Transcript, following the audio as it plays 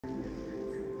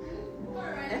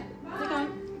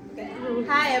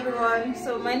Hi everyone,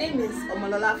 so my name is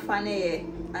Omolola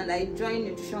and I joined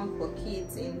Nutrition for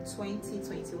Kids in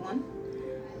 2021,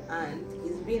 and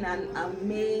it's been an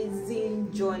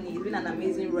amazing journey. It's been an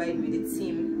amazing ride with the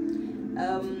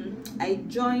team. I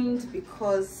joined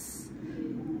because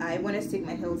I wanted to take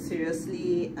my health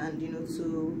seriously, and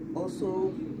to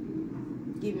also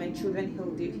give my children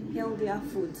healthier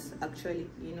foods actually.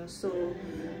 So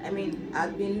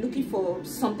I've been looking for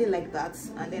something like that,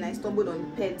 and then I stumbled on the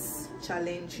pets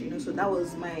challenge. So that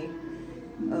was my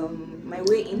my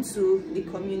way into the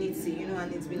community,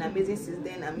 and it's been amazing since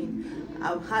then.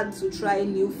 I've had to try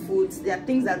new foods. There are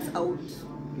things that I would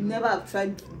never have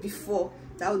tried before,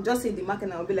 that I would just see in the market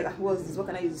and I'll be like, what's this, what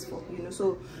can I use this for?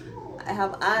 So I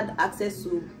have had access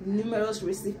to numerous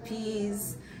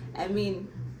recipes.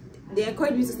 They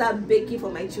encouraged me to start baking for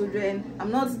my children.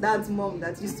 I'm not that mom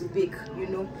that used to bake,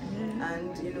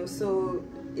 and so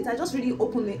it has just really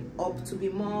opened me up to be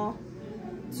more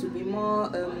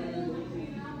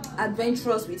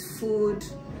adventurous with food,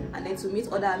 and then to meet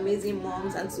other amazing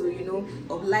moms, and to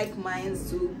of like minds,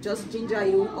 to just ginger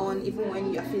you on even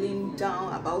when you're feeling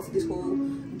down about this whole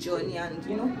journey. And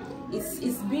it's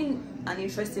been an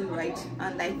interesting ride,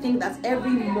 and I think that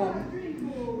every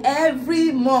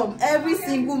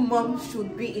single mom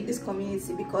should be in this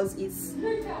community, because it's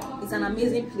an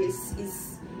amazing place.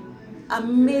 It's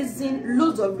amazing,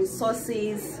 loads of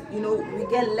resources. We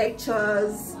get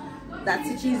lectures that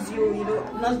teaches you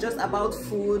not just about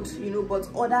food, but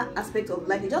other aspects of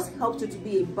life. It just helps you to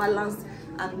be a balanced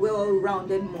and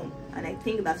well-rounded mom, and I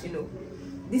think that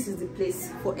this is the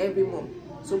place for every mom.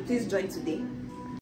 So please join today.